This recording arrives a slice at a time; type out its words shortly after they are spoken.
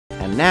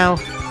And now,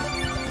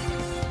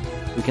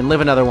 we can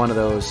live another one of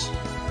those,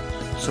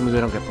 assuming we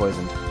don't get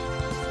poisoned.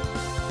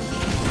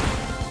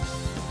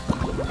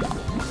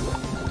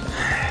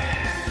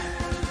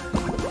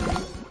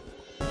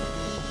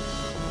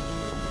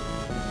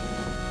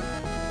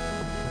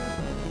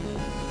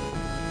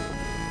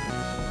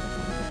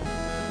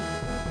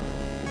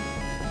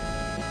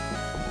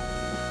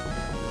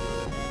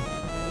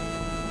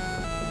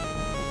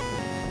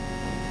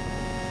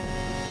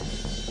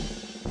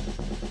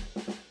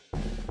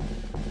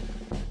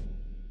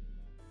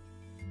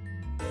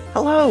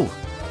 Hello,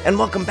 and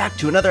welcome back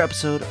to another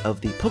episode of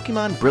the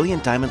Pokemon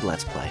Brilliant Diamond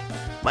Let's Play.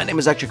 My name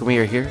is Ectric, and we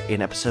are here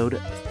in episode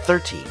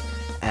 30.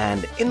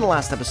 And in the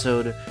last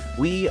episode,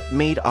 we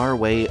made our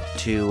way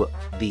to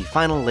the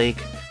final lake,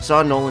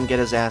 saw Nolan get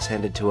his ass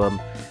handed to him,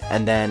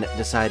 and then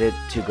decided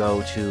to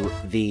go to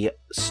the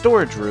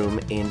storage room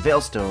in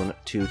Veilstone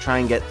to try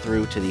and get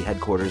through to the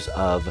headquarters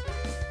of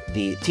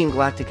the Team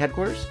Galactic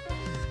headquarters.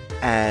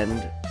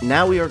 And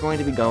now we are going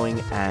to be going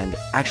and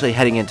actually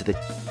heading into the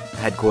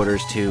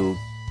headquarters to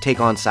take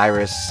on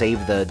Cyrus,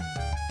 save the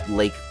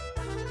lake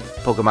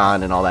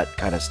Pokemon, and all that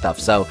kind of stuff.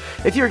 So,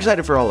 if you're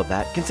excited for all of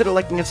that, consider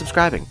liking and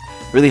subscribing.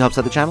 It really helps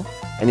out the channel,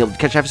 and you'll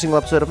catch every single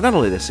episode of not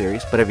only this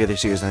series, but every other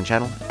series on the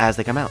channel as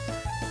they come out.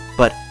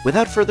 But,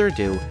 without further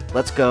ado,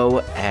 let's go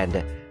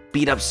and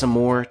beat up some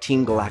more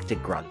Team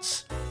Galactic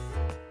grunts.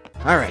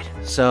 Alright,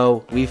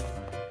 so we've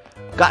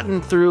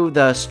gotten through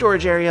the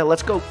storage area.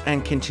 Let's go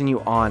and continue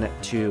on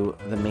to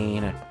the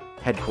main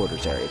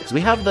headquarters area, because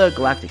we have the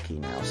Galactic Key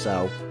now,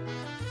 so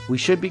we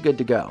should be good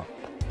to go.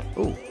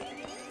 Ooh,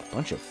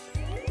 bunch of...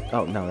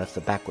 Oh, no, that's the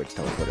backwards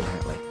teleport,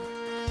 apparently.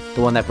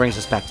 The one that brings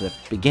us back to the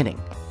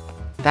beginning.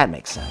 That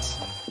makes sense.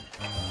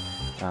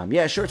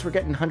 Yeah, shorts were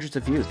getting hundreds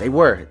of views. They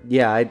were.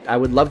 Yeah, I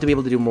would love to be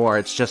able to do more.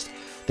 It's just,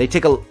 they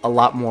take a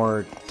lot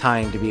more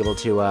time to be able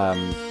to,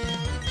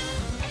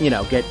 you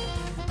know, get...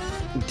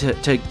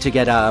 To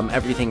get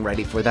everything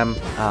ready for them,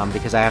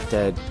 because I have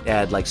to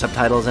add, like,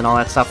 subtitles and all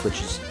that stuff,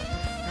 which is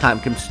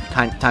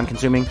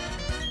time-consuming.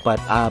 But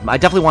I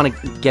definitely want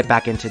to get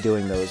back into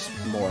doing those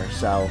more,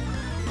 so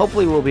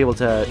hopefully I'll be able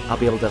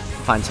to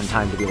find some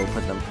time to be able to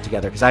put them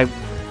together, because I've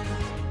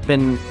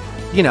been,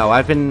 you know,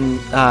 I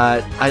think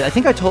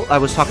I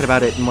was talking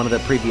about it in one of the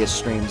previous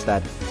streams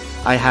that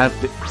I have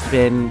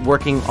been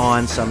working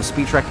on some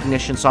speech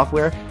recognition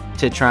software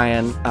to try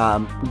and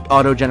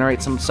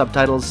auto-generate some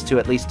subtitles to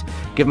at least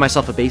give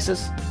myself a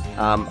basis.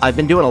 I've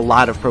been doing a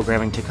lot of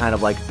programming to kind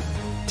of like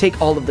take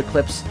all of the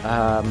clips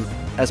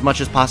as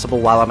much as possible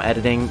while I'm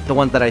editing, the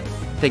ones that I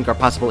think are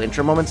possible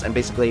intro moments, and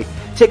basically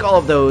take all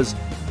of those,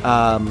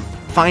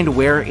 find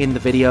where in the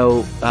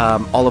video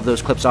all of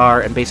those clips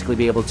are, and basically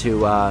be able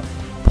to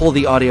pull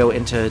the audio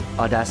into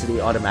Audacity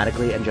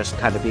automatically, and just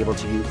kind of be able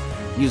to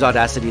use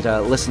Audacity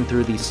to listen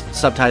through these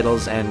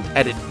subtitles and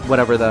edit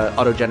whatever the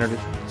auto-generated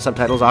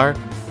subtitles are.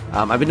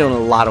 I've been doing a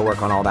lot of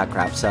work on all that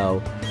crap, so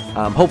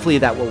hopefully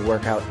that will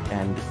work out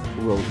and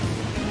will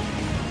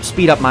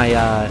speed up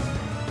my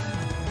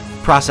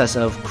process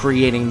of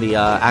creating the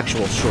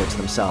actual shorts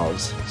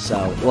themselves.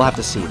 So we'll have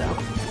to see, though.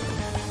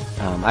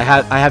 I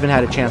haven't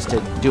had a chance to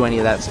do any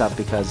of that stuff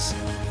because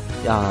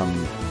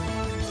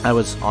I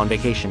was on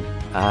vacation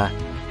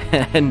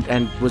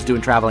and was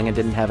doing traveling and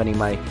didn't have any of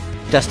my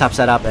desktop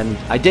set up, and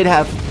I did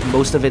have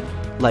most of it,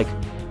 like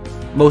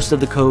most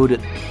of the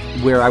code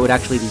where I would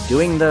actually be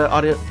doing the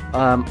audio,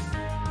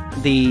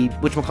 the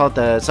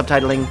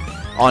subtitling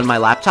on my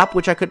laptop,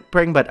 which I could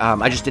bring, but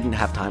I just didn't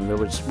have time.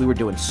 We were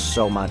doing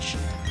so much.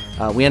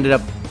 We ended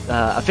up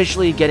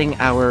officially getting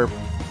our,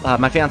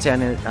 my fiance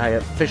and I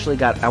officially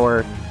got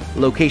our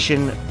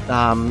location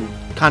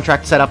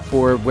contract set up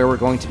for where we're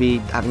going to be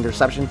having the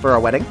reception for our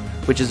wedding,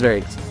 which is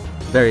very,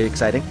 very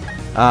exciting.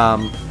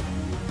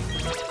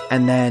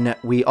 And then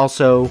we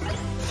also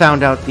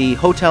found out the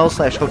hotels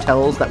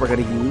that we're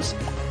going to use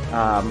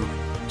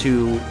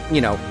to,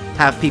 you know,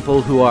 have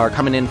people who are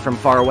coming in from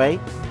far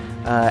away.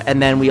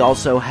 And then we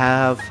also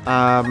have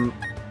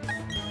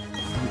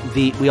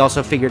we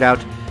also figured out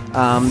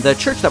the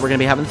church that we're going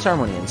to be having the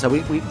ceremony in. So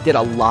we did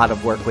a lot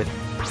of work with,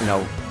 you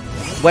know,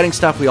 wedding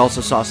stuff. We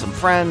also saw some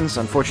friends.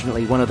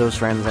 Unfortunately, one of those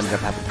friends ended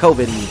up having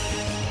COVID,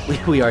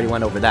 and we already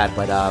went over that.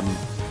 But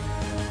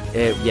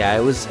it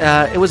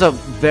was a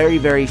very,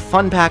 very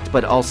fun-packed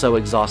but also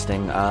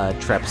exhausting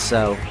trip.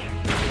 So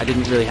I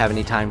didn't really have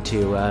any time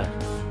to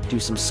do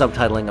some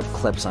subtitling of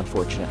clips,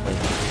 unfortunately.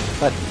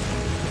 But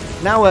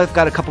now I've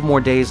got a couple more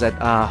days at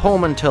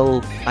home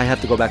until I have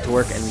to go back to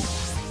work, and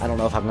I don't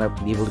know if I'm going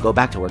to be able to go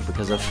back to work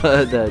because of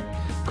the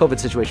COVID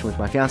situation with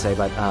my fiance,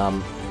 but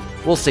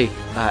we'll see.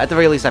 At the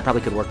very least, I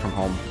probably could work from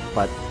home,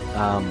 but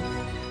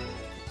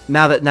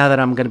now that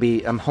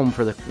I'm home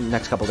for the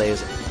next couple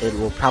days, it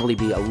will probably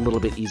be a little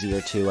bit easier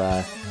to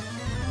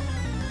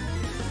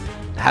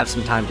have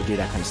some time to do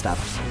that kind of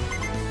stuff.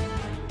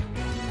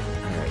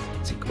 Alright,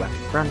 let's see, go back to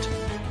front.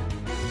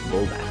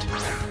 Roll that.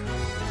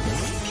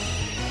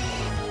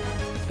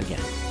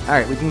 Again.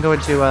 Alright, we can go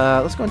into,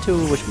 let's go into,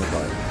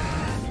 whatchamacallit?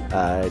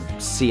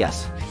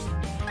 CS.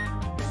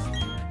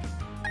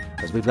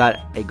 Because because we've got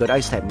a good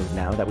Ice-type move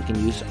now that we can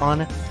use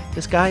on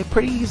this guy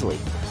pretty easily.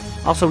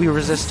 Also, we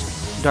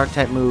resist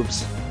Dark-type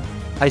moves.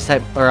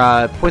 Ice-type,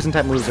 or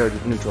Poison-type moves are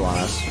neutral on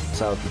us,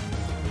 so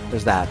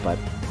there's that, but...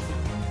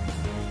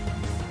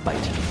 Bite.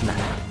 Nah.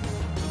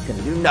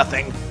 Gonna do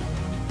nothing.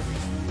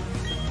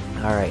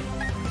 Alright.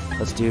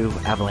 Let's do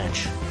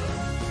Avalanche.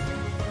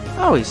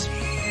 Oh, he's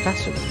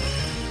faster than me.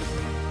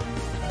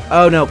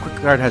 Oh no,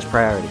 Quick Guard has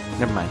priority.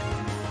 Never mind.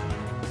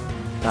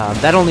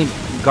 That only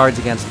guards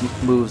against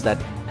moves that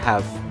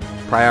have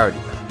priority.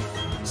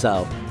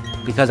 So,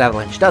 because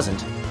Avalanche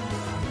doesn't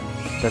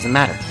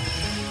matter.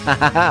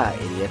 Hahaha,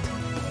 idiot.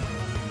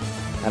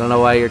 I don't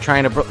know why you're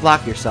trying to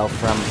block yourself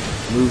from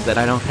moves that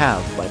I don't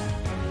have, but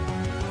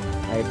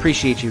I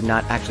appreciate you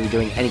not actually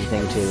doing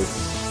anything to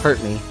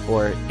hurt me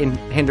or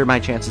hinder my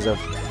chances of,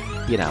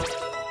 you know,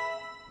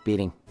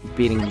 beating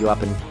you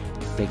up and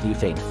making you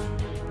faint.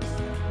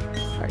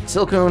 Alright,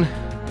 Silcoon.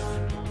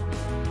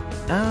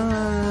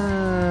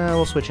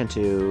 We'll switch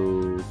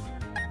into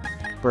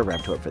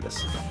Burbaptor for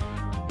this.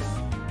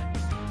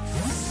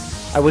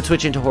 I would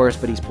switch into Horus,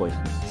 but he's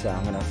poisoned, so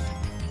I'm gonna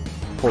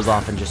pull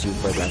off and just use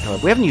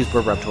Burbaptor. We haven't used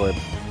Burbaptor.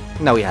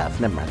 No, we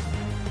have. Never mind.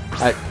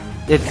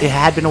 It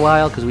had been a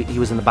while because he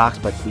was in the box,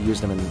 but we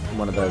used him in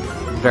one of the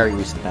very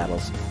recent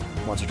battles,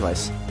 once or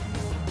twice.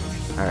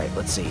 All right,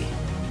 let's see.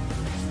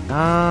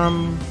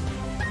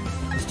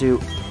 Let's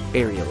do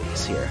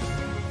Aerials here.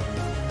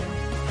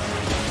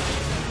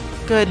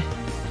 Good.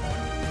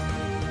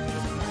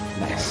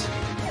 Nice.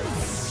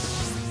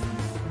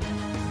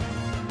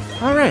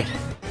 All right.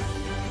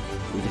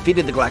 We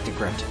defeated the Galactic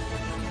Crypt.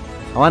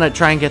 I want to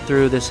try and get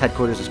through this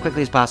headquarters as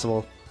quickly as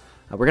possible.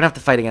 We're gonna have to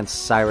fight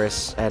against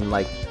Cyrus and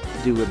like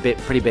do a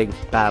pretty big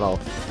battle,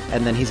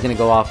 and then he's gonna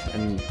go off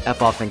and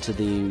F off into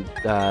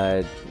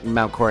the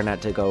Mount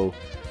Coronet to go,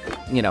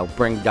 you know,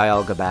 bring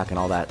Dialga back and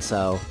all that.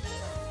 So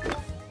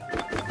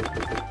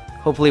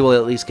hopefully we'll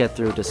at least get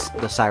through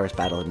the Cyrus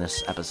battle in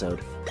this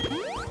episode.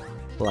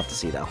 We'll have to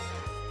see though.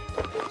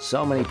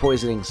 So many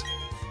poisonings.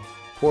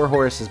 Poor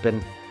Horus has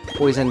been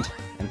poisoned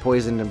and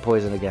poisoned and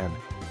poisoned again.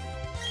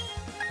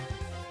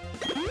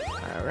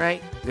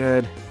 Alright,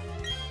 good.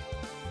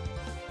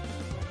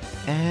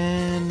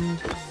 And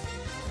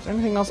is there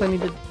anything else I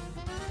need to...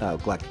 Oh,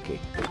 Galactic Key.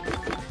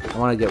 I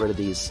want to get rid of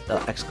these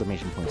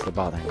exclamation points. They're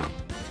bothering me.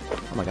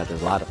 Oh my god,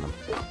 there's a lot of them.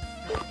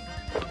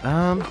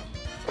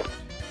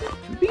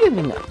 Should we be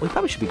giving... We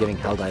probably should be giving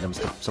held items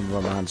to some of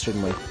our mons,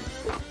 shouldn't we?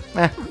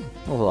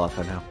 We'll hold off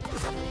for now.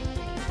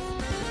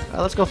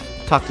 Let's go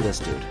talk to this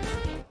dude.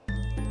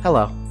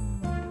 Hello.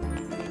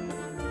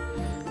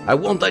 I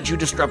won't let you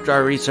disrupt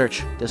our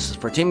research. This is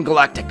for Team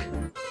Galactic.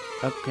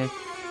 Okay.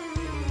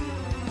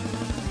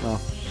 Well,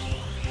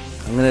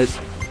 I'm gonna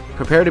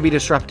prepare to be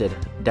disrupted,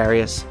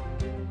 Darius.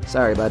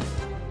 Sorry, bud.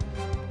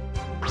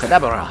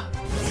 Kadabra.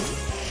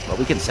 Well,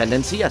 we can send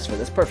in CS for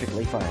this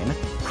perfectly fine.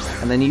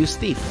 And then use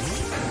Thief.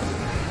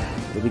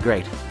 It'll be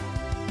great.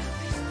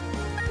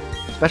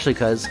 Especially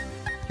because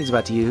he's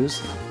about to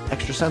use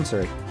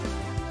Extrasensory.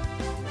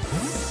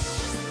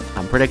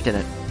 I'm predicting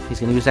it. He's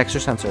gonna use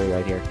Extrasensory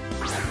right here.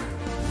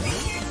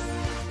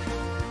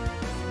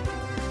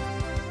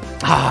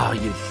 Oh,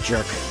 you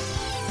jerk.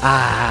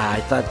 Ah,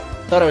 I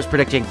thought I was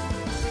predicting.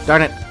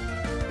 Darn it.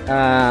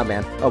 Ah,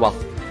 man. Oh well.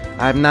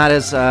 I'm not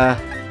as,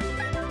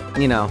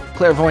 you know,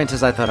 clairvoyant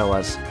as I thought I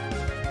was.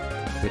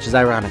 Which is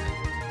ironic,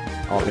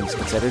 all things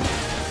considered.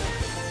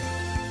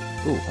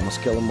 Ooh,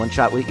 almost killed him one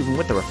shot, even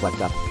with the Reflect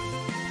up.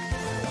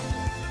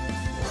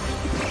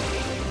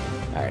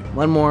 Alright,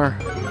 one more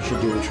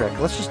should do the trick.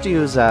 Let's just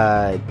use,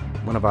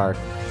 one of our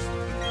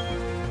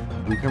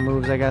weaker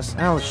moves, I guess.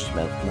 Oh, let's just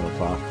Metal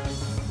Claw.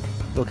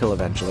 We'll kill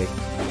eventually.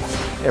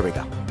 There we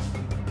go.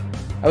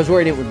 I was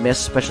worried it would miss,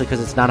 especially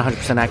because it's not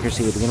 100%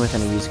 accuracy to begin with,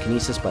 and he used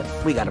Kinesis, but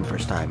we got him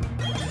first time.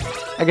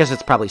 I guess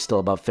it's probably still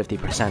above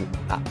 50%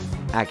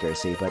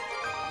 accuracy, but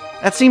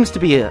that seems to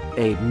be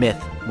a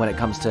myth when it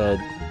comes to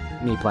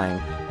me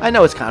playing. I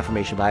know it's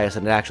confirmation bias,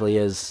 and it actually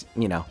is,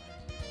 you know,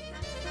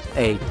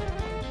 a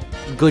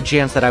good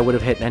chance that I would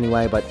have hit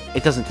anyway, but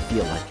it doesn't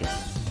feel like it.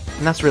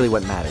 And that's really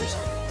what matters.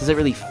 Does it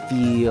really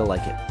feel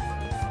like it?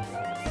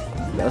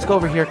 Yeah, let's go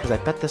over here, because I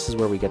bet this is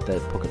where we get the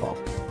Pokeball.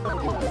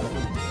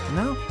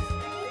 No?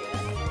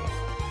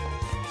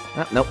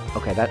 Nope.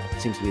 Okay, that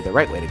seems to be the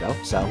right way to go,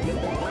 so...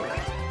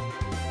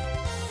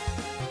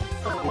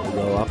 we'll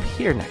go up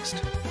here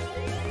next.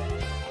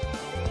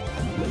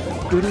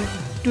 Doo-doo,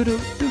 doo-doo,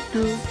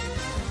 doo-doo.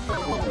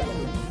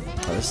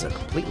 Oh, this is a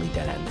completely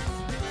dead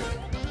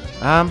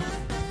end.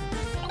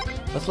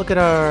 Let's look at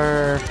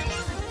our...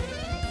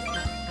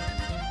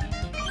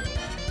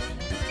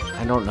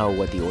 I don't know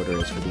what the order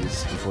is for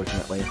these,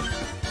 unfortunately.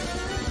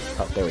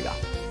 Oh, there we go.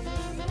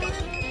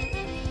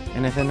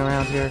 Anything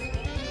around here?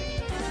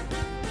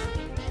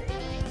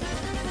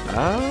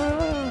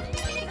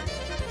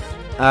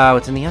 Oh,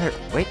 it's in the other...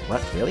 Wait,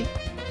 what? Really?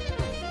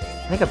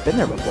 I think I've been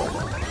there before.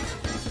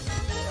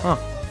 Huh.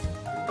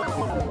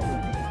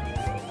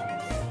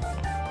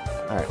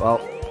 Alright,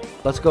 well,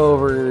 let's go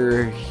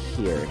over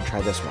here and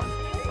try this one.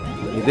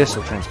 Maybe this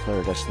will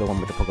transport us to the one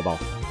with the Pokeball.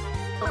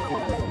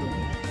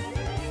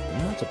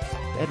 No, it's a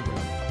bedroom.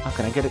 Oh,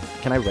 can I get it?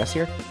 Can I rest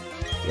here?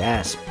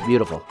 Yes,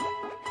 beautiful.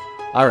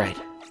 All right.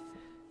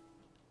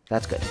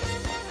 That's good.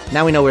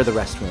 Now we know where the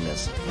restroom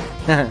is.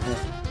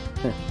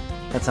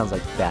 That sounds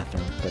like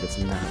bathroom, but it's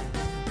not.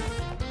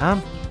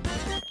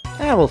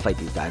 We'll fight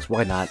these guys.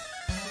 Why not?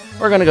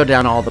 We're gonna go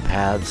down all the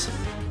paths.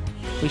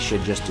 We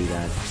should just do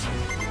that.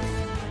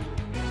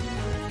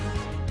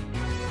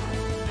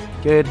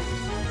 Good.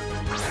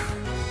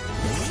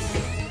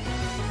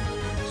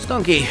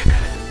 Stunky.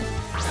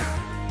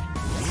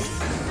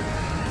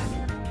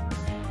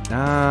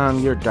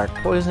 You're dark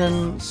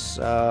poison,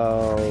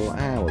 so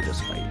we'll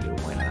just fight you.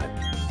 Why not?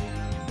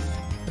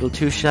 Little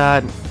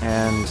two-shot,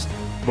 and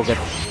we'll get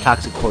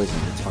toxic poison.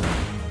 It's fine.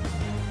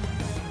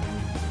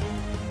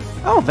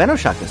 Oh,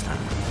 Venoshock this time.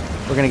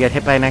 We're gonna get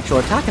hit by an actual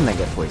attack and then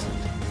get poisoned.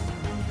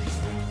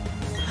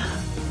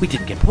 We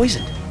didn't get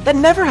poisoned. That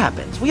never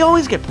happens. We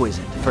always get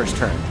poisoned first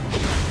turn.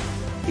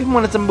 Even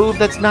when it's a move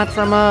that's not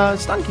from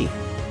Stunky.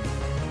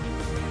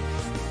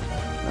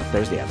 Oh,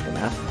 there's the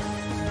aftermath.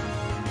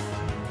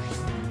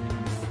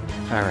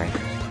 Alright.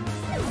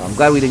 Well, I'm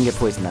glad we didn't get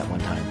poisoned that one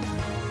time.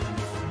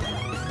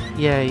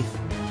 Yay.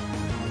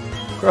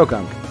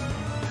 Krogunk.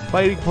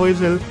 Fighting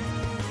poison.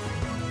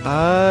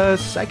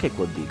 Psychic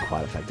would be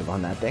quite effective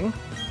on that thing.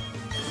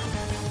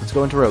 Let's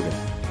go into Rogan.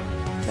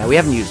 Now, we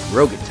haven't used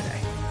Rogan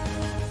today.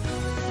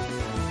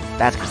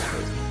 That's kind of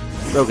crazy.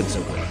 Rogan's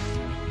so good.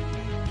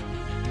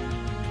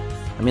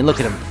 I mean, look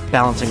at him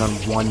balancing on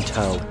one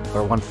toe,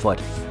 or one foot,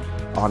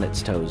 on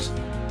its toes.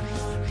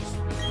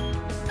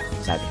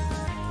 Savvy.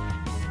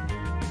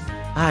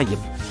 Ah, you...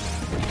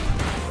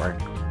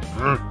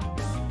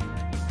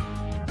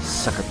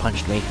 Sucker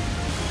punched me.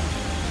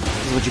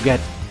 This is what you get.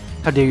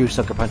 How dare you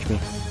sucker punch me?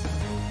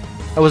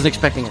 I wasn't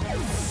expecting it.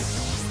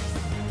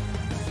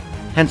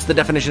 Hence the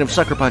definition of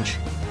sucker punch.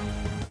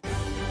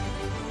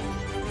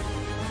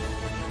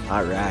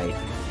 Alright.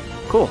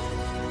 Cool.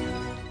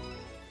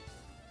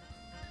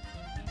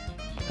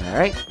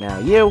 Alright, now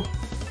you.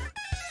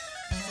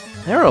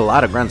 There are a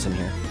lot of grunts in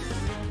here.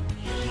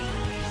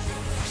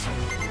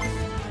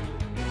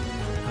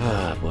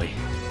 Oh, boy.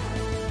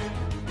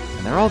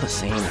 And they're all the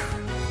same.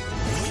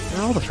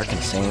 They're all the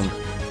frickin' same.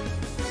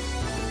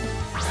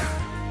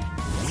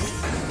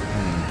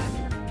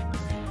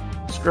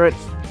 Screw it.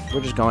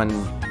 We're just going...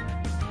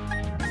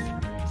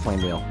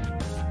 Flame Wheel.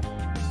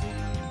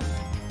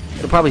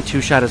 It'll probably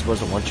two-shot as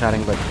opposed to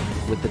one-shotting, but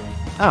with the...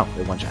 Oh,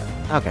 it one-shot.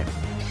 Okay.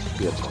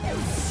 Beautiful.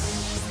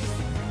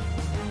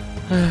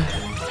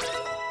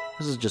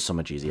 This is just so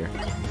much easier.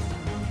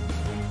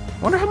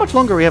 I wonder how much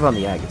longer we have on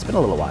the egg. It's been a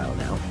little while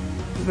now.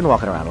 We've been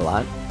walking around a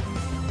lot.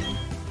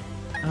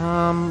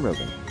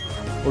 Rogan.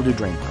 We'll do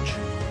Drain Punch.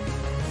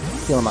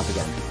 Heal him up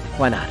again.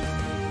 Why not?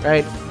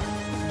 Right?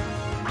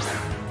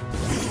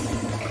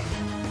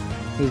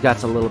 He's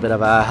got a little bit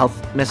of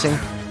health missing.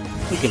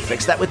 We can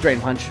fix that with Drain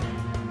Punch.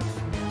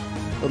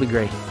 It'll be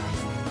great.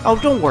 Oh,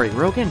 don't worry,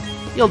 Rogan.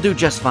 You'll do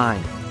just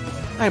fine.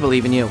 I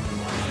believe in you.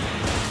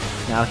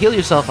 Now heal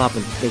yourself up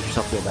and make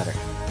yourself feel better.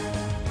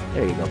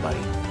 There you go, buddy.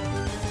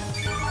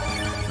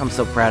 I'm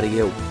so proud of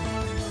you.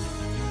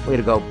 Way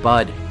to go,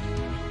 bud.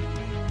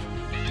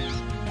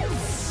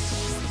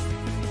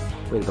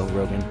 Way to go,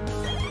 Rogan.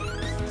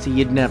 See,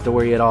 you didn't have to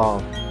worry at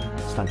all.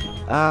 Stunky.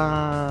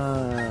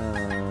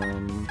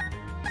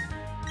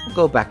 We'll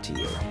go back to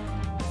you.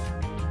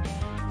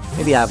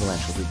 Maybe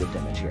Avalanche will do good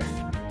damage here.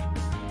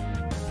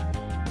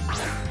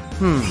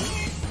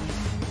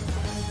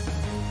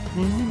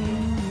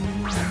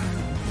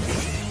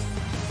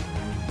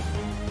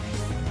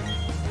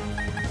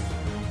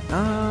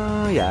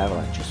 Yeah,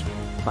 Avalanche is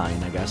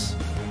fine, I guess.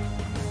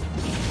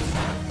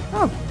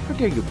 Oh, how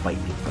dare you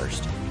bite me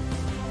first?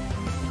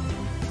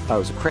 Oh, it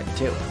was a crit,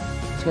 too.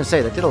 I was gonna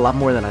say, that did a lot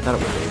more than I thought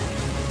it would do,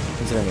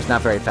 considering it's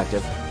not very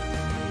effective.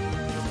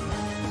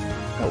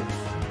 Oh.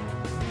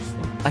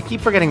 I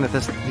keep forgetting that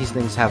these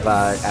things have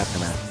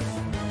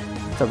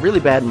Aftermath. It's a really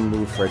bad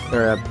move for it,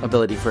 or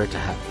ability for it to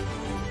have.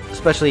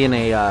 Especially in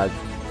a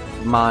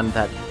mon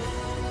that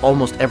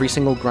almost every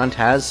single grunt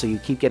has, so you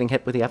keep getting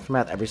hit with the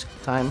Aftermath every single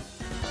time.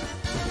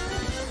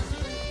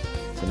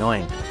 It's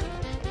annoying.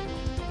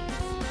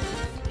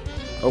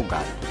 Oh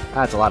god.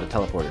 That's a lot of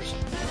teleporters.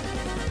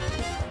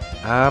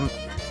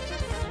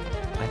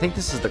 I think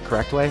this is the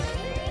correct way.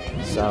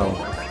 So...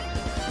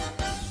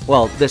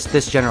 Well,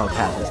 this general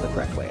path is the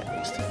correct way, at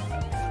least.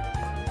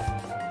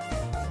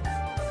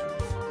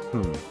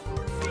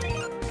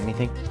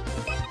 Anything?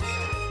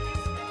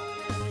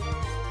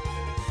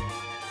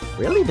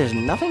 Really? There's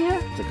nothing here?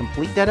 It's a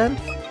complete dead end?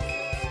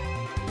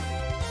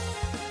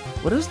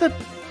 What does the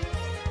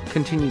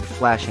continued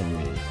flashing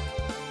mean?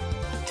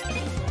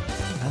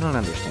 I don't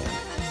understand.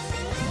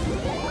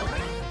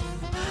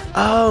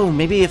 Oh,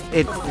 maybe if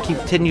it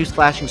continues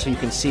flashing so you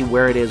can see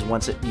where it is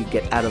once you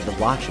get out of the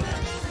watch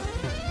again.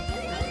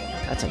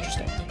 That's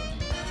interesting.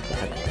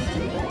 Okay.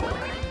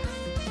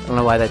 I don't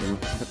know why the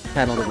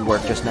panel didn't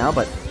work just now,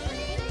 but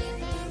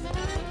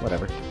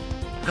whatever.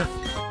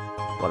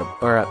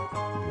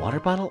 Water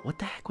bottle? What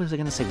the heck was I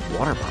gonna say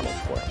water bottle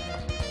for?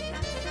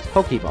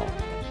 Pokeball.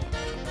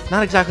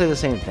 Not exactly the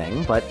same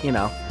thing, but, you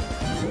know.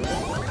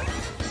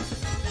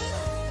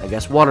 I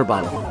guess water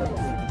bottle.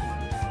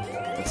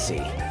 Let's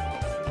see.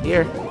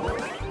 Here.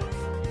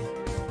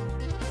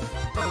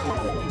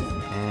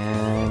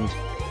 And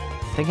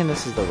thinking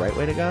this is the right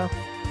way to go.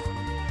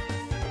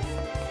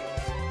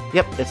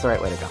 Yep, it's the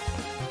right way to go.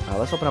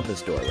 Let's open up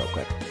this door real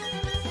quick.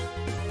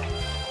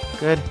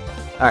 Good.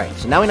 Alright,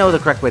 so now we know the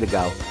correct way to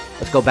go.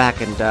 Let's go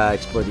back and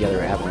explore the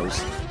other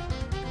avenues.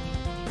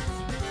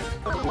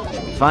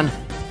 Should be fun.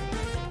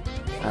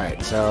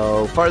 Alright,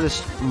 so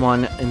farthest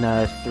one in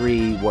the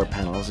 3 warp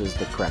panels is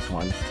the correct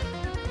one.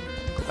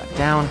 Go back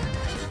down.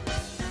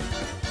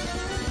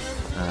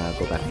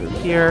 Go back through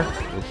here.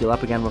 We'll heal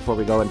up again before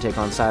we go and take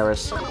on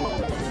Cyrus.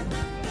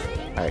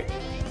 Alright.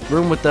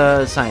 Room with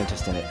the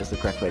scientist in it is the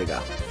correct way to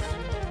go.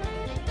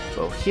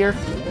 Go here.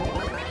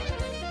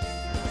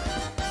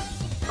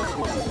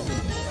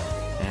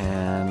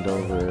 And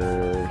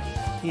over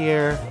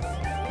here.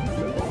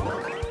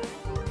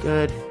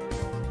 Good.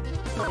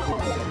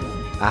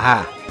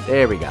 Aha!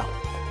 There we go.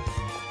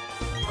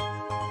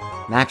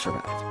 Max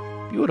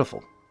revive.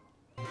 Beautiful.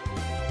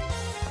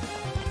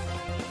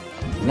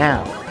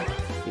 Now,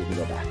 we can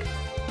go back.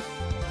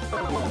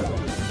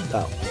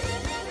 Oh.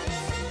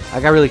 I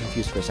got really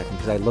confused for a second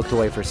because I looked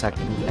away for a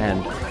second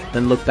and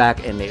then looked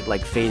back and it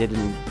like faded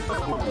and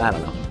I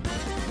don't know.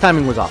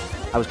 Timing was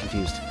off. I was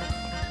confused.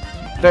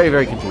 Very,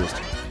 very confused.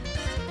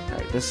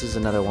 Alright, this is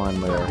another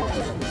one where...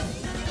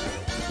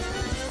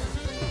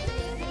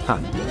 Huh.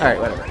 Alright,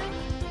 whatever.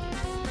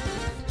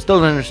 Still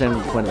don't understand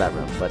the point of that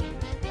room, but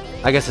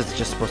I guess it's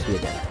just supposed to be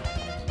a den.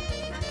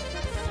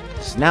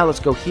 So now let's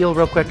go heal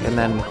real quick and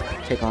then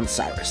take on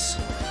Cyrus.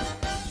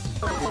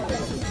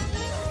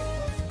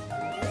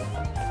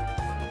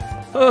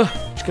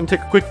 Just gonna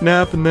take a quick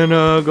nap and then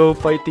go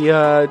fight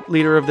the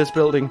leader of this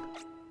building.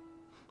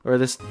 Or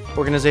this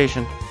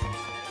organization.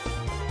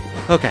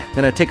 Okay,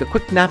 gonna take a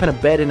quick nap in a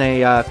bed in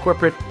a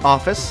corporate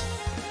office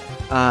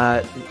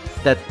that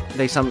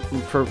they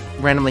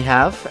randomly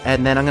have,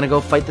 and then I'm gonna go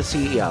fight the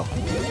CEO.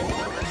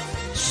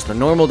 It's just a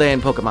normal day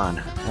in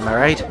Pokemon. Am I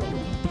right?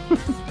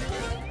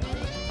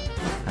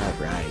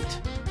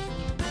 Alright.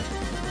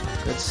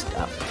 Good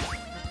stuff.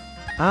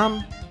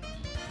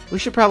 We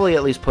should probably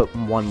at least put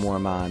one more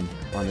Mon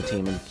on the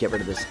team and get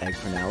rid of this egg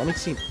for now. Let me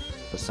see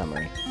the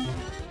summary.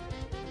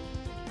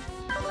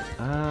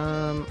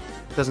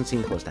 Doesn't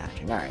seem close to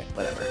hatching. Alright,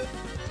 whatever.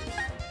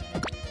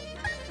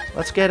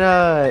 Let's get,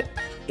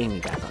 Amy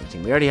back on the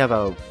team. We already have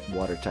a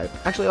water type.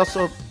 Actually,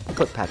 also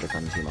put Patrick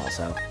on the team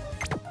also.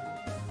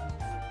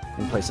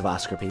 In place of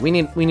Oscar P. We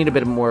need a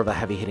bit more of a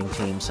heavy-hitting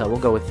team, so we'll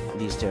go with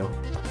these two.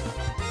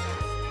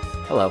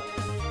 Hello.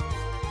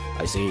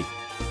 I see.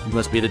 You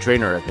must be the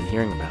trainer I've been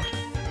hearing about.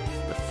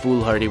 The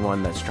foolhardy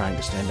one that's trying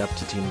to stand up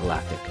to Team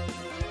Galactic.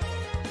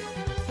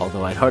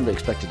 Although I'd hardly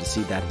expected to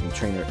see that in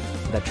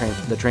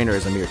the trainer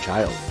is a mere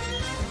child.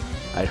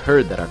 I'd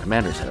heard that our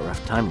commanders had a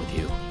rough time with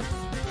you.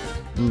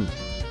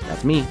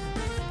 That's me.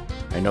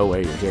 I know why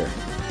you're here.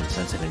 I can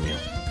sense it in you.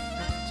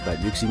 It's about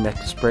Yuxi,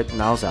 Mexprit, and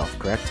Alzelf,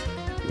 correct?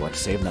 You want to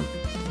save them.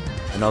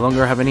 I no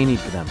longer have any need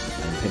for them.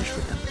 I am finished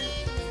with them.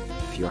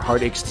 If your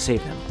heart aches to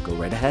save them, go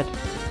right ahead.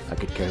 I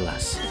could care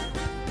less.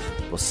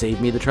 It will save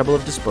me the trouble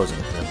of disposing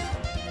of them.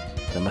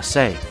 But I must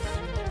say,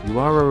 you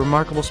are a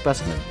remarkable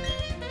specimen.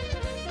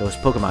 Those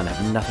Pokemon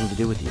have nothing to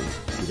do with you,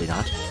 do they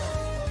not?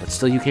 But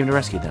still you came to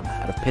rescue them,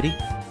 out of pity?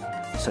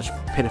 Such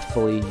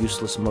pitifully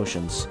useless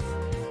emotions.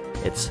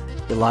 It's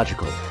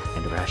illogical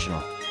and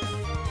irrational.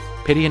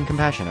 Pity and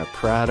compassion are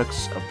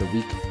products of the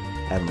weak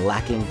and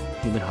lacking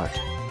human heart.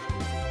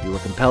 You were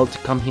compelled to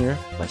come here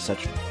by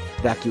such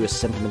vacuous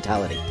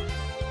sentimentality.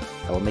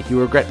 I will make you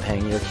regret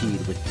paying your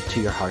heed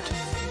to your heart.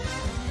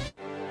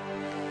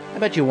 I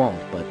bet you won't,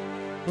 but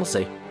we'll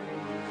see.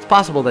 It's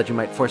possible that you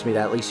might force me to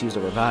at least use a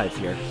revive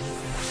here.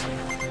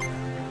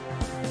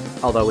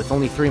 Although with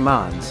only 3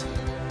 Mons.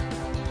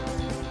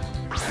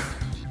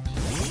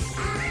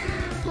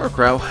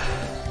 Murkrow.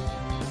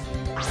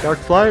 Dark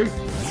Fly.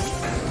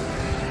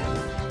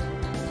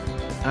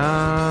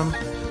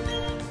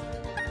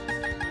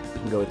 We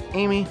can go with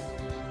Amy.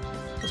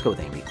 Let's go with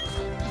Amy.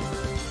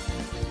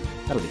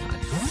 That'll be fine.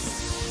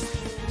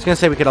 I was gonna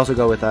say we could also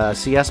go with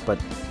CS, but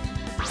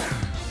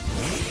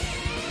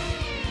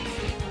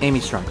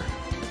Amy's stronger.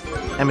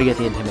 And we get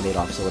the Intimidate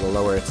off, so it'll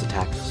lower its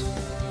attacks.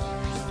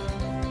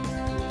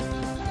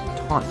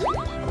 Taunt.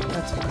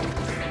 That's fine.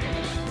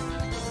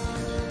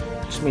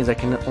 Just means I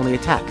can only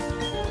attack,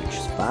 which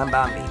is fine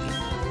by me.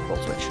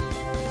 Volt switch.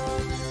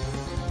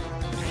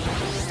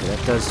 So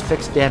that does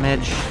fixed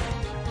damage.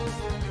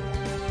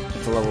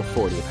 It's a level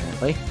 40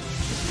 apparently.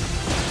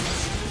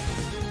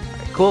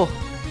 Alright, cool.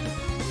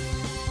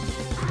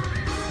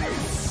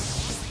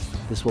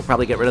 This will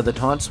probably get rid of the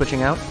taunt,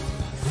 switching out.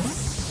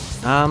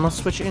 Let's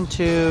switch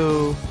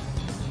into...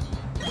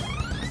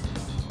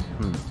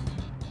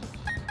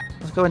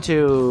 Let's go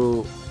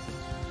into...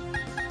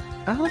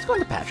 let's go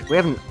into Patrick. We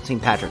haven't seen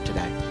Patrick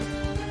today.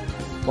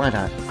 Why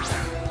not?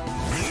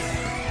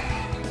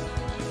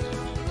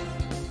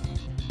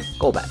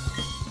 Golbat.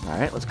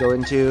 Alright, let's go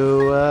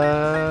into,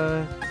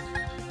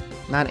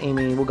 not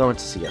Amy, we'll go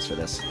into CS for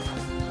this.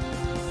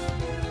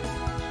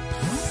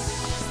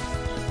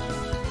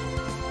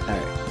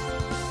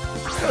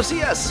 Alright. Go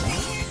CS!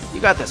 You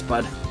got this,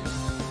 bud.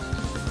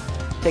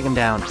 Take him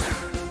down.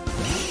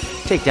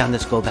 Take down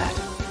this Golbat.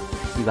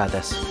 You got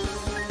this.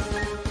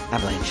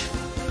 Avalanche.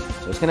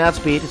 So it's gonna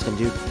outspeed, it's gonna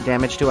do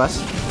damage to us.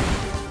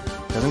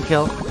 Doesn't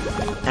kill.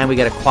 And we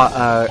get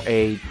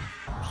a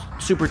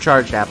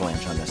supercharged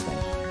avalanche on this thing.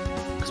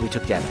 Because we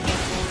took damage.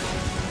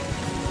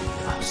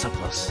 Oh, so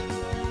close.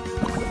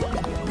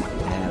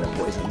 And a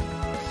poison.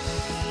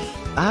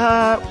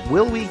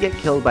 Will we get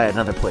killed by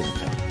another poison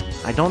thing?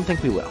 I don't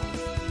think we will.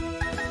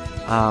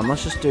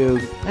 Let's just do...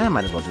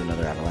 might as well do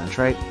another avalanche,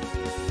 right?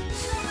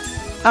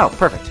 Oh,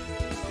 perfect.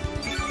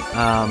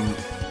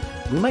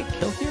 We might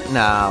kill here?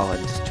 No,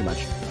 it's too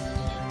much.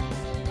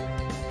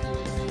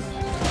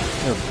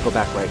 Go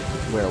back right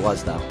where it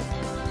was, though.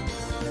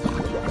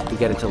 We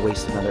get it to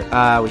waste another...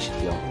 we should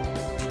heal.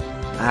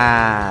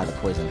 The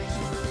poison.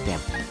 Damn.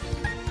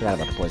 Forgot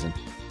about the poison.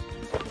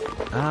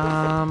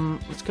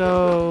 Let's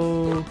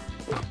go...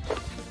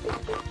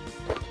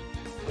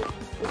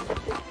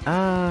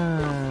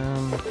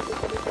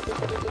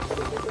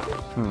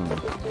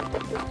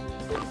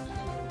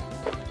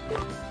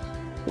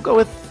 We'll go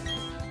with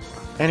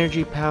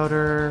energy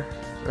powder,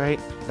 right?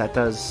 That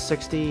does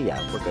 60. Yeah,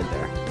 we're good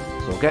there.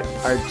 So we'll get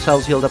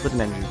ourselves healed up with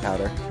an energy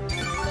powder.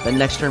 Then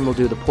next turn we'll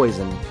do the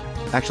poison.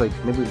 Actually,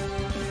 maybe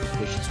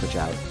we should switch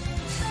out.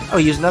 Oh,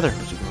 use another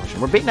super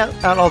potion. We're baiting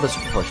out all the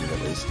super potions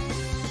at least.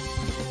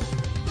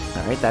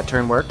 Alright, that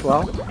turn worked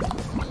well.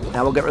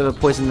 Now we'll get rid of the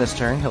poison this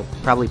turn. He'll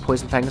probably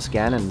poison fang us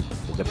again, and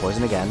we'll get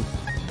poison again.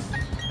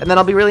 And then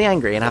I'll be really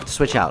angry and have to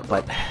switch out.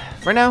 But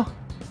for now,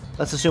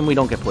 let's assume we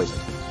don't get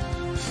poisoned.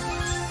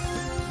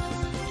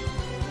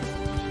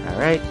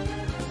 Alright.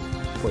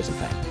 Poison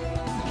fang.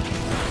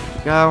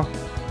 Go.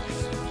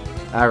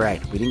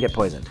 Alright, we didn't get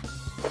poisoned.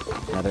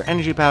 Another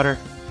energy powder.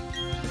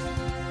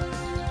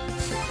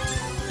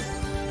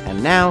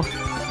 And now,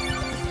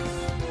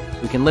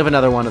 we can live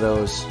another one of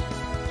those,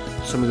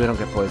 assuming we don't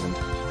get poisoned.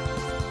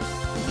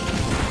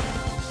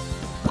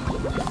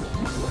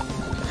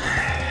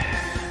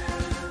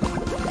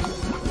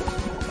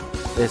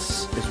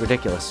 This is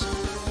ridiculous.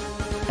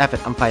 F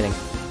it, I'm fighting.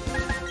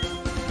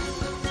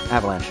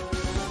 Avalanche.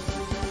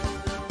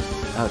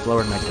 Oh, it's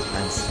lowered my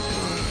defense.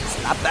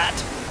 Stop that!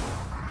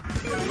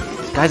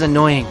 This guy's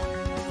annoying.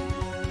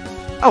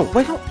 Oh,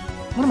 wait,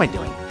 what am I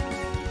doing?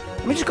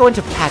 Let me just go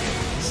into Patrick.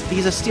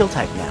 He's a steel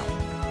type now.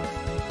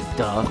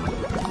 Duh.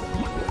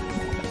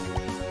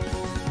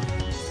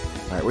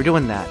 Alright, we're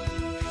doing that.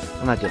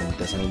 I'm not dealing with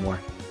this anymore.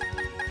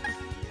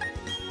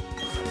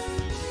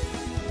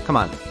 Come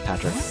on,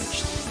 Patrick.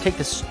 Just take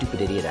this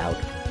stupid idiot out.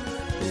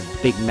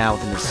 His big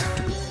mouth and his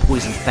stupid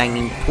poison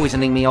fanging,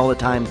 poisoning me all the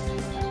time.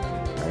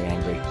 Very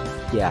angry.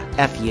 Yeah,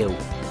 F you.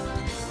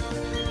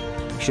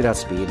 We should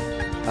outspeed.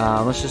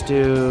 Let's just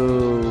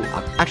do...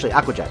 Actually,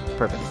 Aqua Jet.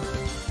 Perfect.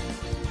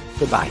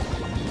 Goodbye.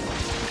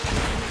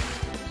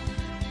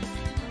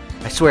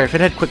 I swear, if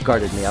it had quick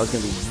guarded me, I was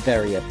going to be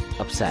very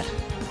upset.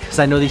 Because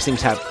I know these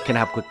things can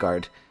have quick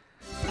guard.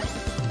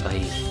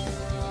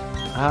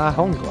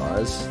 Home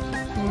Claws.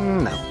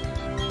 No.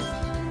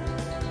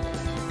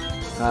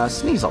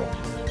 Sneasel.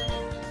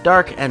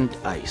 Dark and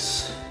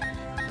Ice.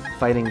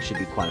 Fighting should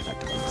be quite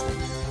effective on this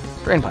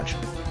thing. Drain Punch.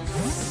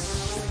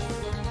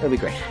 It'll be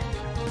great.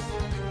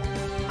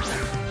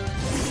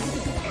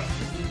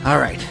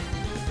 Alright.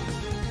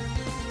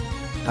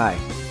 Hi.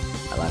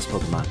 My last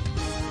Pokemon.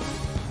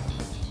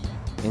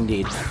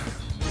 Indeed.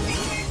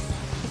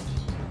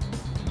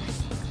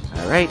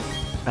 Alright.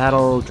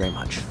 Battle, Drain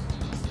Punch.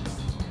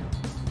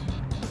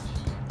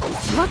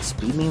 Does not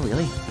speed me,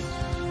 really?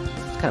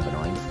 It's kind of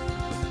annoying.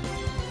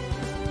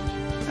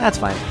 That's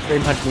fine.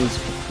 Drain Punch means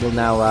you'll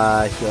now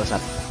heal us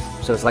up.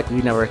 So it's like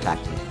you never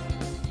attacked me.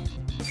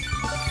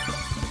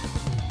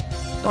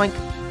 Doink.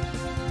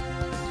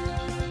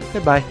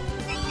 Goodbye.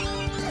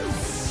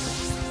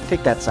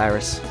 Take that,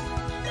 Cyrus.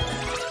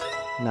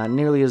 Not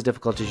nearly as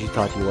difficult as you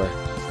thought you were.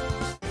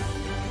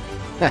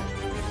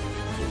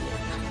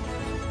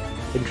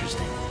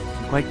 Interesting.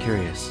 I'm quite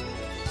curious.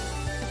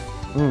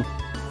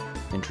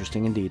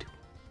 Interesting indeed.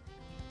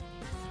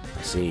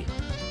 I see.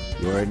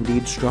 You are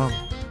indeed strong.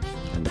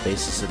 And the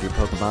basis of your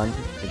Pokemon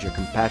is your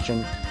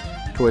compassion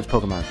towards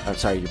Pokemon. Oh,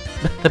 sorry,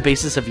 the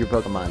basis of your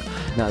Pokemon.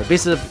 No, the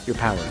basis of your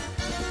power.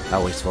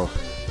 How wasteful.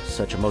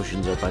 Such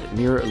emotions are but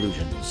mere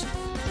illusions.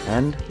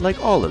 And, like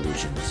all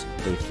illusions,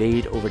 they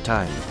fade over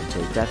time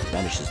until death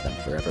banishes them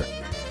forever.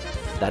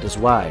 That is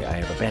why I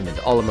have abandoned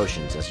all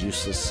emotions as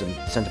useless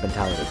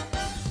sentimentality.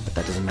 But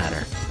that doesn't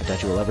matter. I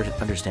doubt you will ever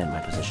understand my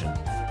position.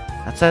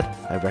 That said,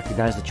 I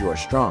recognize that you are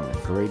strong and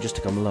courageous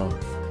to come alone.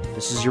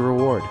 This is your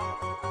reward.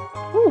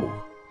 Ooh,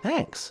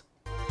 thanks.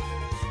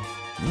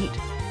 Neat.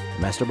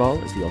 The Master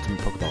Ball is the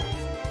ultimate Pokeball.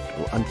 It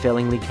will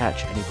unfailingly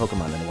catch any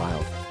Pokemon in the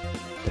wild.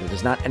 But it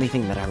is not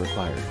anything that I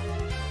require.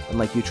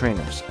 Unlike you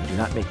trainers, I do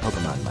not make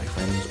Pokemon my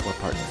friends or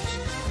partners.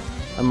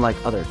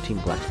 Unlike other Team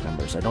Galactic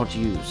members, I don't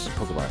use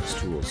Pokeballs as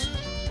tools.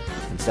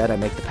 Instead, I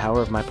make the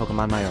power of my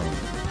Pokemon my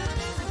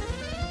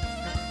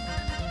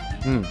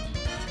own.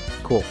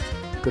 Cool.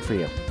 Good for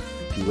you.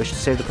 If you wish to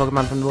save the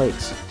Pokemon from the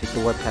lakes, take the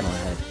warp panel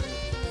ahead.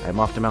 I am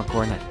off to Mount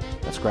Coronet.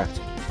 That's correct.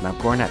 Mount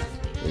Coronet,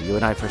 where you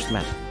and I first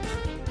met.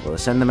 We'll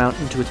ascend the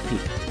mountain to its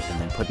peak,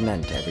 and then put an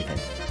end to everything.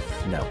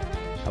 No.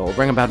 I will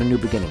bring about a new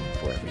beginning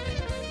for everything.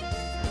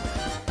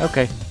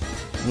 Okay.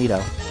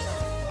 Neato.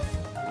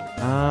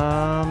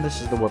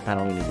 This is the warp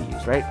panel we need to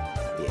use, right?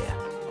 Yeah.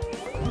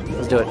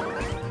 Let's do it.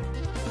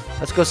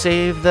 Let's go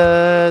save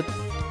the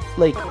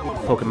lake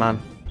Pokemon.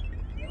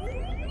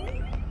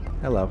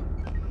 Hello.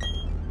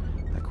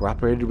 I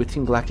cooperated with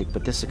Team Galactic,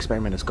 but this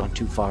experiment has gone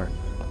too far.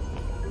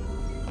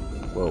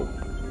 Whoa.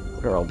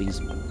 What are all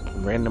these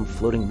random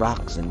floating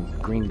rocks and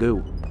green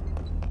goo?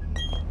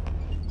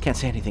 Can't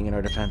say anything in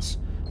our defense,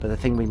 but the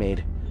thing we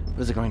made,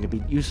 what is it going to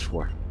be used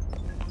for?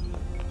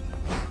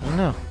 I don't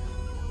know.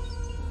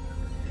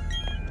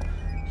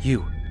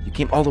 You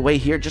came all the way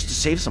here just to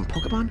save some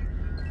Pokemon?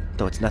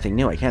 Though it's nothing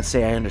new, I can't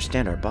say I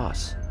understand our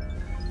boss.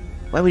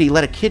 Why would he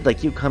let a kid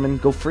like you come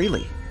and go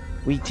freely?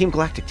 We, Team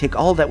Galactic, take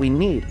all that we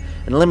need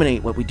and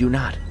eliminate what we do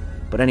not.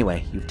 But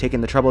anyway, you've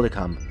taken the trouble to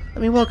come.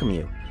 Let me welcome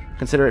you.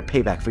 Consider it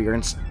payback for your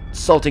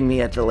insulting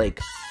me at the lake.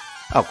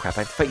 Oh crap,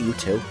 I have to fight you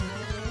too.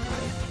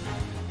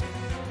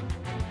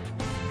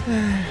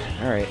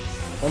 Alright,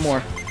 one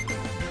more.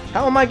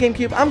 How am I,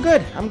 GameCube? I'm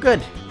good, I'm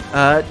good.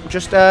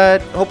 Just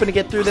hoping to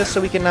get through this so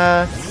we can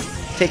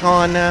take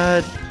on,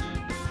 I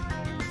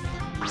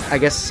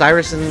guess,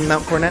 Cyrus and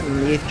Mount Coronet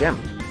and the 8th gem.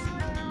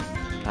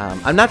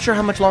 I'm not sure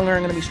how much longer I'm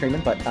going to be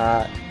streaming, but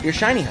you're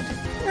shiny hunting.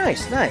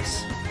 Nice,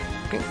 nice.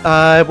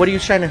 What are you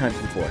shiny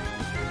hunting for?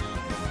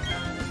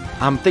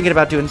 I'm thinking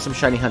about doing some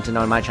shiny hunting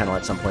on my channel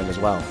at some point as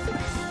well.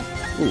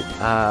 Ooh,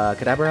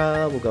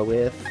 Kadabra, we'll go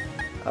with...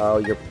 Oh,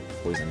 you're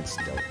poisoned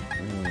still.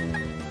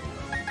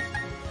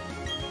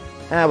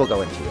 We'll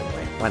go into you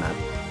anyway. Why not?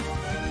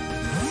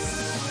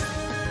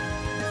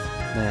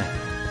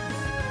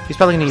 He's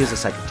probably going to use a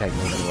Psychic type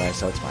move anyway,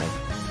 so it's fine.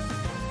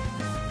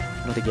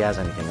 I don't think he has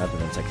anything other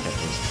than Psychic type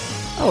moves.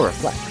 Oh,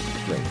 Reflect.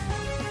 Great.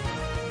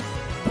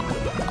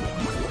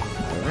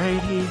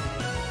 Alrighty.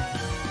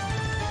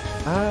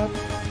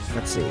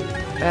 Let's see.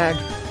 Bag.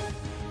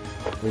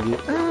 Review.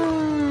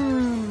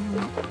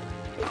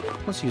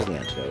 Let's use the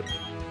antidote.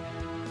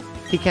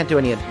 He can't do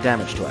any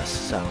damage to us,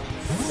 so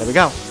there we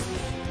go.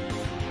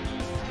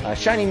 A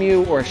shiny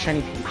Mew or a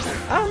shiny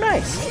Pikachu. Oh,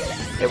 nice.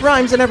 It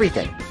rhymes and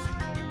everything.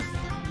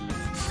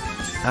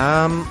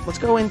 Let's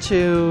go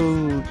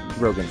into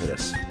Rogan for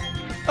this.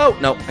 Oh,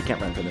 no, I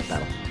can't run for this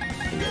battle.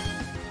 Idiot.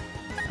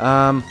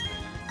 Yeah,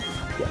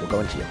 we'll go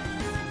into you.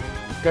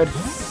 Good.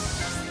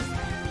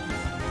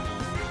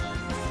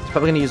 He's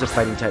probably going to use a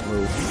fighting type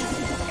move,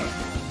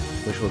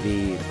 which will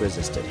be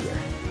resisted here.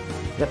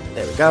 Yep,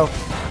 there we go.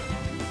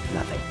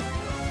 Nothing.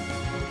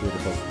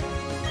 Beautiful.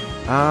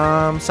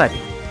 Psybe.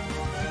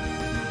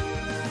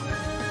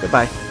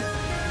 Goodbye.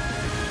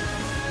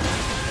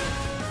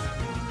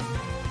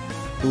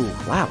 Ooh,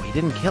 wow, he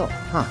didn't kill him,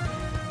 huh?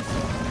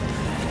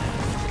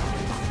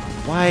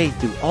 Why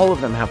do all of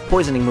them have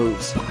poisoning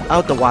moves?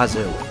 Out the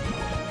wazoo.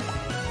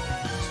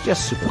 It's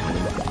just super cool.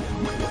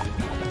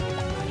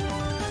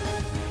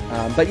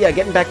 But yeah,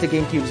 getting back to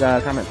GameCube's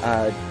comment.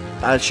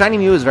 Shiny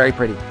Mew is very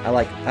pretty. I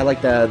like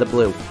the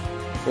blue.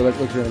 It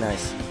looks really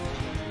nice.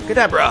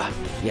 Kadabra!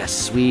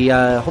 Yes, we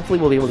hopefully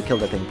we'll be able to kill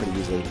that thing pretty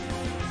easily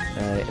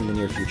in the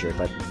near future.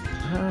 But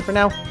for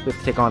now, we have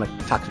to take on a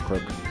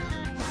Toxicroak.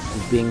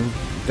 He's being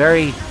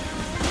very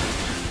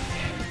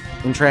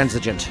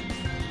intransigent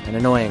and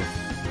annoying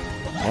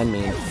and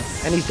mean.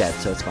 And he's dead,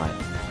 so it's fine.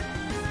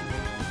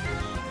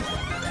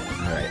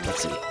 Alright,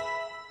 let's see.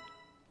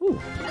 Ooh.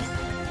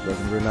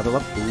 Looking for another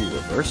level. Ooh,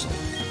 reversal.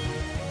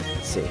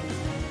 Let's see. Do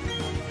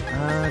I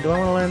want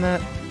to learn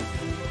that?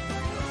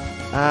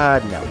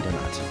 No, do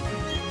not.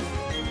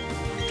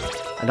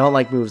 I don't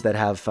like moves that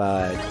have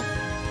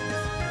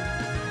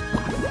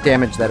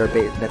damage that are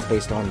that's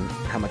based on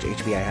how much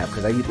HP I have,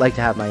 because I like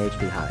to have my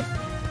HP high.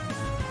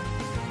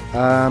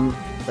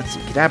 Let's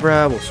see,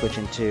 Kadabra, we'll switch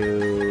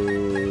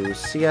into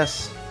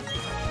CS.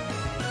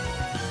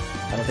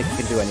 I don't think he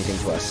can do anything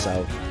to us,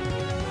 so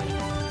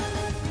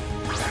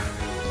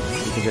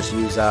we can just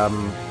use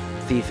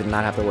Thief and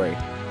not have to worry.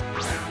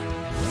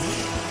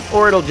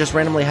 Or it'll just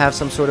randomly have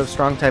some sort of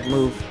strong type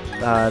move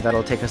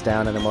that'll take us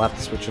down, and then we'll have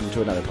to switch him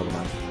to another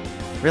Pokemon.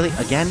 Really?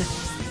 Again?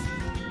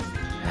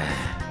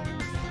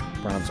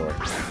 Bronzor.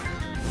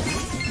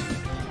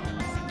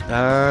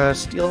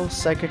 Steel,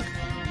 Psychic.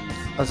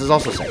 Oh, this is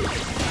also Psychic.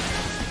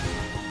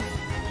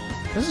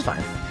 This is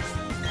fine.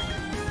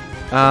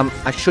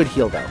 I should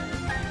heal, though,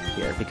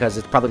 here, because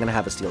it's probably going to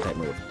have a Steel-type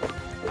move.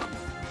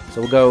 So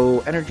we'll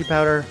go Energy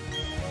Powder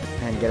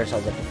and get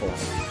ourselves up to full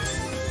health.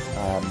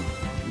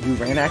 You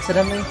ran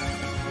accidentally?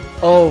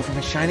 Oh, from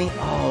a shiny?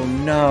 Oh,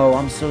 no,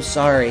 I'm so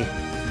sorry.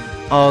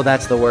 Oh,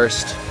 that's the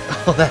worst.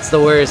 Oh, that's the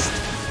worst.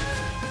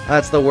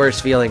 That's the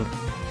worst feeling.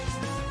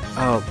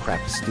 Oh,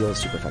 crap. Steel is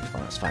super effective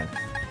on us. Fine.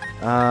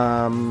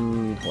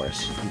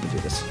 Horse, you can do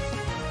this.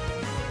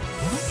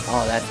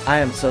 Oh, I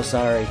am so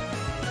sorry.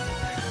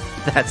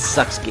 That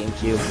sucks,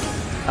 GameCube.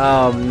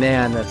 Oh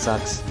man, that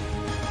sucks.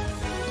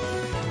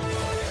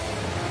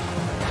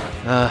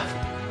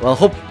 Well,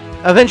 hope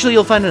eventually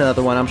you'll find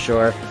another one, I'm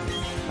sure.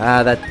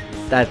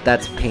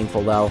 That's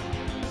painful though.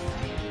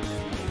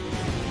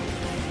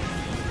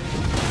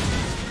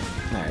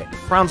 Alright,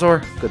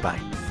 Bronzor, goodbye.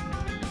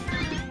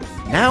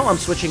 Now I'm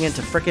switching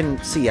into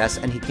frickin' CS,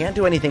 and he can't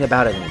do anything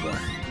about it anymore.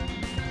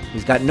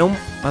 He's got no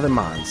other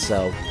mons,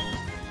 so...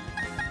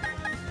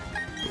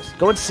 just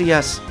go into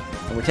CS,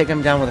 and we're taking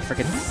him down with a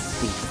frickin'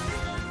 thief.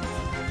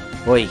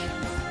 Oi.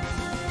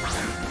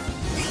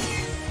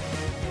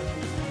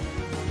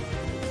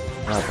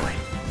 Oh boy.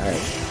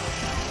 Alright.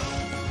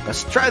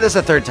 Let's try this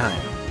a third time.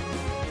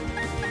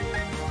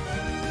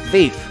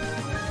 Thief.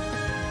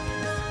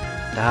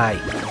 Die.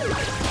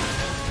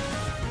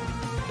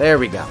 There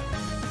we go.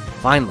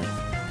 Finally.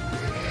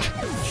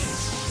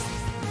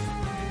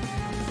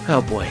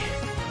 Oh boy.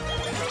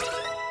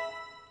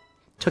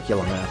 Took you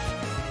long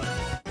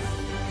enough.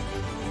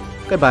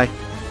 Goodbye.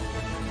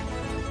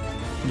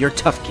 You're a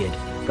tough kid,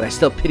 but I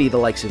still pity the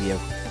likes of you.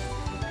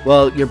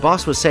 Well, your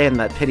boss was saying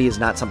that pity is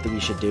not something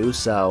you should do,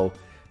 so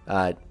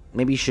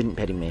maybe you shouldn't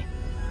pity me.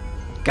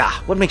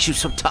 Gah, what makes you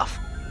so tough?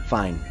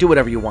 Fine, do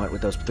whatever you want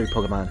with those 3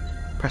 Pokemon.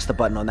 Press the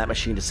button on that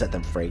machine to set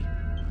them free.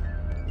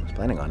 I was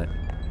planning on it.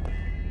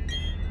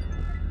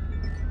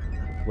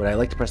 Would I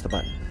like to press the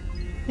button?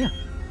 Yeah.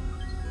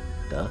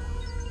 Duh.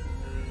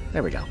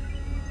 There we go.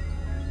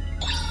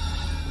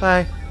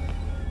 Bye.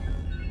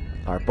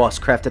 Our boss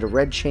crafted a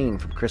red chain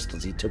from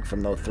crystals he took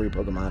from those 3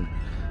 Pokemon.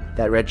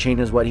 That red chain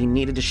is what he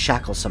needed to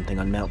shackle something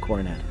on Mount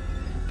Coronet.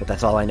 But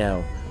that's all I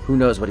know. Who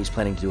knows what he's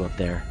planning to do up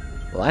there?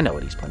 Well, I know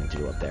what he's planning to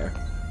do up there.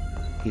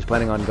 He's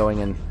planning on going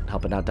and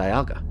helping out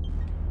Dialga.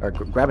 Or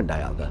grabbing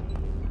Dialga.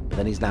 But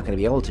then he's not going to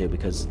be able to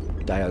because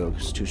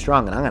Dialga's too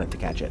strong and I'm going to have to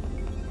catch it.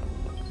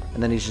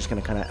 And then he's just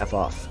going to kind of F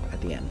off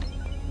at the end.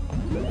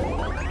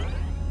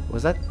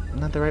 Was that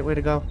not the right way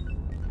to go?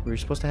 We were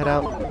supposed to head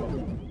out?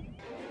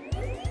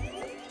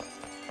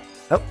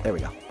 Oh, there we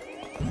go.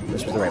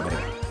 This was the right way to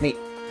go. Neat.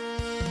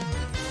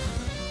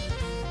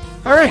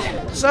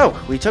 Alright, so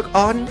we took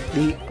on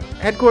the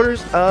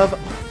headquarters of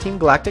Team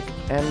Galactic,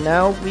 and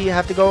now we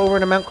have to go over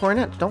to Mount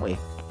Coronet, don't we?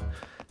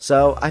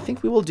 So I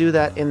think we will do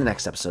that in the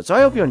next episode. So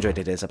I hope you enjoyed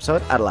today's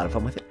episode. I had a lot of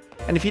fun with it.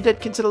 And if you did,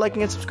 consider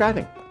liking and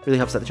subscribing. It really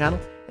helps out the channel,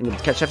 and you'll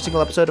catch every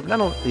single episode of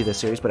not only this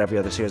series, but every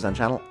other series on the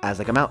channel as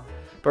they come out.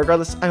 But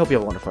regardless, I hope you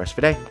have a wonderful rest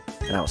of your day,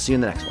 and I will see you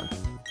in the next one.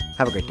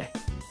 Have a great day.